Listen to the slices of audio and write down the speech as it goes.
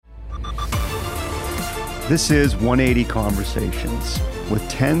This is 180 Conversations with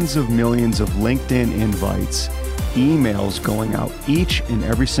tens of millions of LinkedIn invites, emails going out each and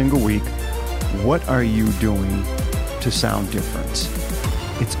every single week. What are you doing to sound different?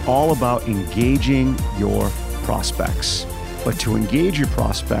 It's all about engaging your prospects. But to engage your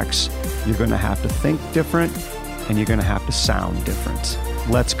prospects, you're going to have to think different and you're going to have to sound different.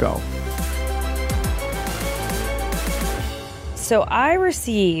 Let's go. So I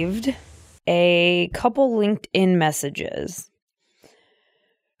received a couple LinkedIn messages.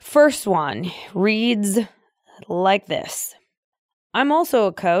 First one reads like this. I'm also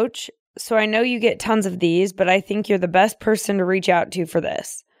a coach, so I know you get tons of these, but I think you're the best person to reach out to for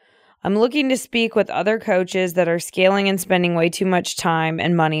this. I'm looking to speak with other coaches that are scaling and spending way too much time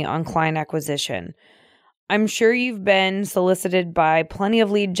and money on client acquisition. I'm sure you've been solicited by plenty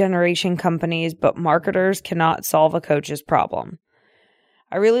of lead generation companies, but marketers cannot solve a coach's problem.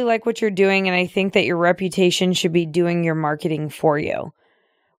 I really like what you're doing, and I think that your reputation should be doing your marketing for you.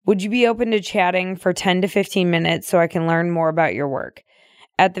 Would you be open to chatting for 10 to 15 minutes so I can learn more about your work?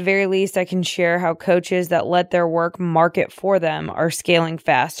 At the very least, I can share how coaches that let their work market for them are scaling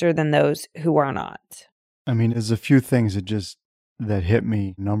faster than those who are not. I mean, there's a few things that hit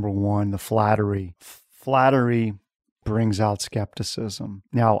me. Number one, the flattery. Flattery brings out skepticism.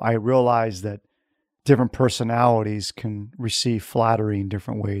 Now, I realize that different personalities can receive flattery in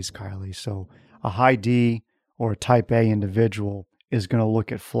different ways, Kylie. So a high D or a type A individual is going to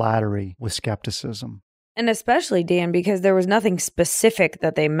look at flattery with skepticism. And especially, Dan, because there was nothing specific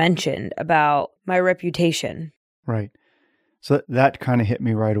that they mentioned about my reputation. Right. So that kind of hit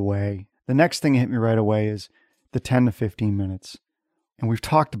me right away. The next thing that hit me right away is the 10 to 15 minutes. And we've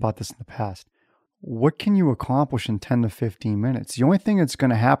talked about this in the past. What can you accomplish in 10 to 15 minutes? The only thing that's going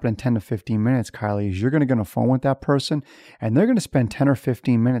to happen in 10 to 15 minutes, Kylie, is you're going to get on the phone with that person and they're going to spend 10 or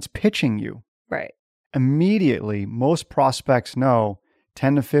 15 minutes pitching you. Right. Immediately, most prospects know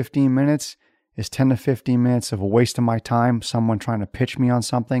 10 to 15 minutes is 10 to 15 minutes of a waste of my time, someone trying to pitch me on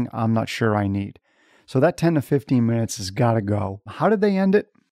something I'm not sure I need. So that 10 to 15 minutes has got to go. How did they end it?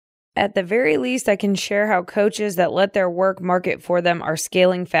 At the very least, I can share how coaches that let their work market for them are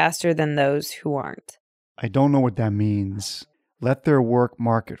scaling faster than those who aren't. I don't know what that means. Let their work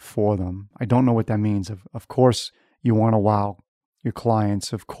market for them. I don't know what that means. Of course, you want to wow your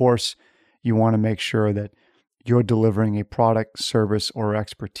clients. Of course, you want to make sure that you're delivering a product, service, or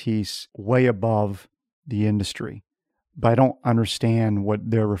expertise way above the industry. But I don't understand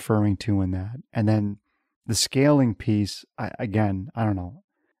what they're referring to in that. And then the scaling piece, I don't know.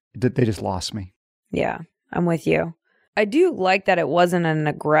 They just lost me. Yeah, I'm with you. I do like that it wasn't an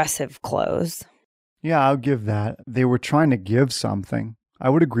aggressive close. Yeah, I'll give that. They were trying to give something. I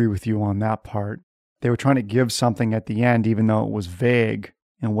would agree with you on that part. They were trying to give something at the end, even though it was vague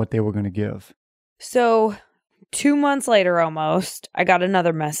in what they were going to give. So 2 months later almost, I got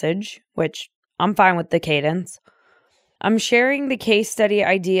another message, which I'm fine with the cadence. I'm sharing the case study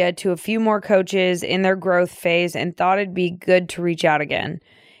idea to a few more coaches in their growth phase and thought it'd be good to reach out again.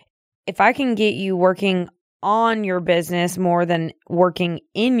 If I can get you working on your business more than working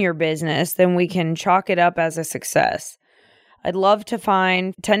in your business, then we can chalk it up as a success. I'd love to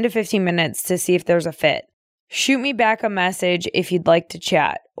find 10 to 15 minutes to see if there's a fit. Shoot me back a message if you'd like to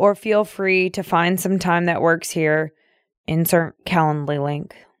chat, or feel free to find some time that works here. Insert Calendly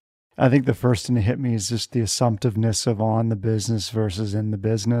link. I think the first thing that hit me is just the assumptiveness of on the business versus in the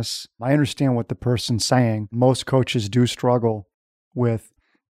business. I understand what the person's saying. Most coaches do struggle with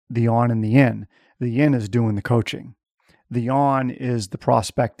the on and the in. The in is doing the coaching. The on is the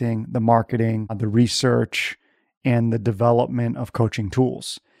prospecting, the marketing, the research, and the development of coaching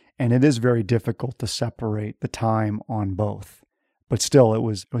tools. And it is very difficult to separate the time on both. But still, it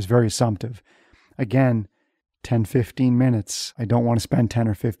was very assumptive. Again, 10, 15 minutes. I don't want to spend 10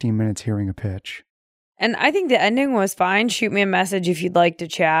 or 15 minutes hearing a pitch. And I think the ending was fine. Shoot me a message if you'd like to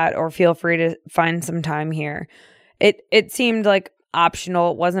chat, or feel free to find some time here. It seemed like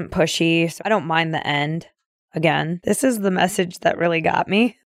optional. It wasn't pushy. So I don't mind the end. Again, this is the message that really got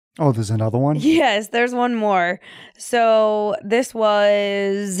me. Oh, there's another one? Yes, there's one more. So this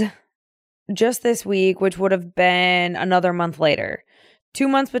was just this week, which would have been another month later. 2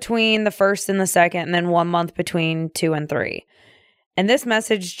 months between the first and the second, and then 1 month between 2 and 3. And this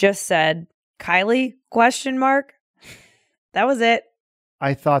message just said, Kylie, ? That was it.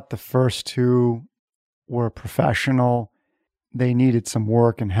 I thought the first two were professional. They needed some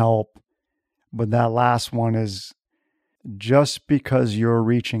work and help. But that last one is, just because you're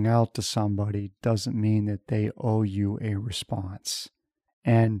reaching out to somebody doesn't mean that they owe you a response.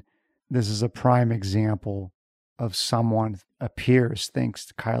 And this is a prime example of someone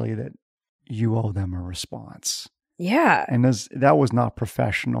thinks, Kylie, that you owe them a response. Yeah. And that was not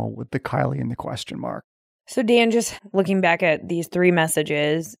professional with the Kylie and the question mark. So Dan, just looking back at these 3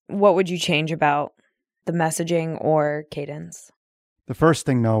 messages, what would you change about the messaging or cadence? The first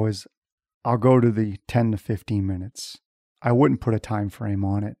thing, though, is I'll go to the 10 to 15 minutes. I wouldn't put a time frame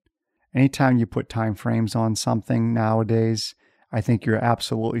on it. Anytime you put time frames on something nowadays, I think you're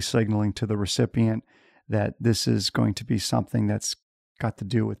absolutely signaling to the recipient that this is going to be something that's got to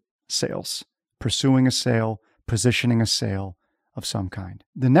do with sales, pursuing a sale, positioning a sale of some kind.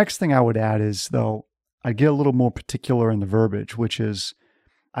 The next thing I would add is, though, I'd get a little more particular in the verbiage, which is,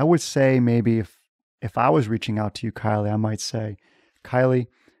 I would say maybe if I was reaching out to you, Kylie, I might say, Kylie,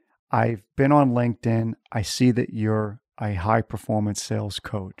 I've been on LinkedIn. I see that you're a high performance sales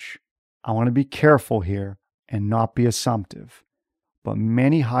coach. I want to be careful here and not be assumptive, but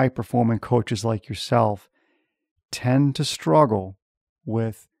many high performing coaches like yourself tend to struggle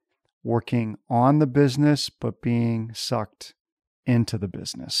with working on the business, but being sucked into the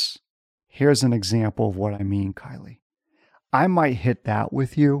business. Here's an example of what I mean, Kylie. I might hit that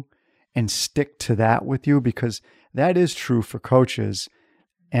with you and stick to that with you because that is true for coaches.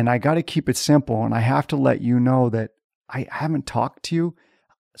 And I got to keep it simple. And I have to let you know that I haven't talked to you.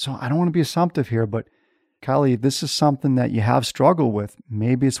 So I don't want to be assumptive here, but Kylie, if this is something that you have struggled with,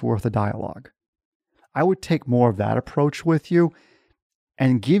 maybe it's worth a dialogue. I would take more of that approach with you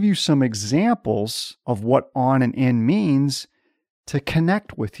and give you some examples of what on and in means to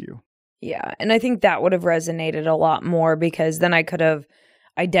connect with you. Yeah. And I think that would have resonated a lot more because then I could have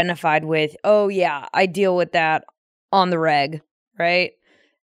identified with, oh yeah, I deal with that on the reg, right?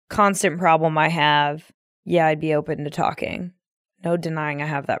 Constant problem I have. Yeah, I'd be open to talking. No denying I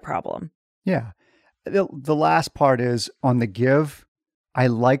have that problem. Yeah. The last part is on the give. I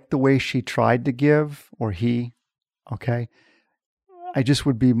like the way she tried to give, or he, okay? I just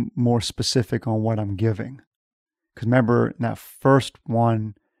would be more specific on what I'm giving. Because remember, in that first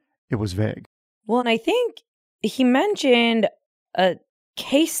one, it was vague. Well, and I think he mentioned a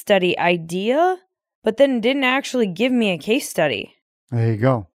case study idea, but then didn't actually give me a case study. There you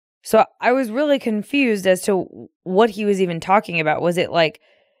go. So I was really confused as to what he was even talking about. Was it like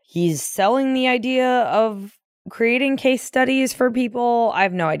he's selling the idea of creating case studies for people? I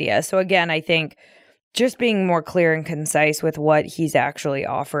have no idea. So again, I think just being more clear and concise with what he's actually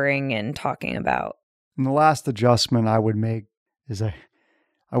offering and talking about. And the last adjustment I would make is I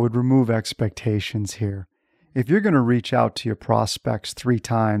would remove expectations here. If you're going to reach out to your prospects 3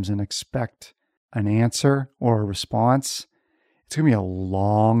 times and expect an answer or a response, it's going to be a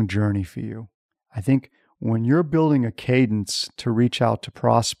long journey for you. I think when you're building a cadence to reach out to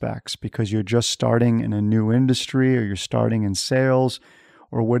prospects because you're just starting in a new industry or you're starting in sales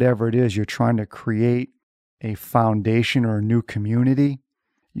or whatever it is, you're trying to create a foundation or a new community,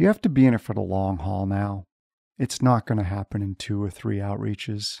 you have to be in it for the long haul now. It's not going to happen in 2 or 3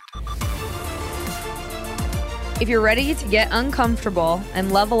 outreaches. If you're ready to get uncomfortable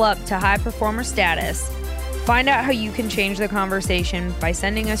and level up to high performer status, find out how you can change the conversation by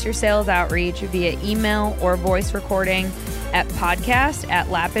sending us your sales outreach via email or voice recording at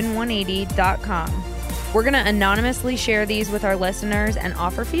podcast@lapin180.com. We're going to anonymously share these with our listeners and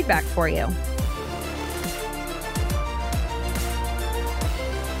offer feedback for you.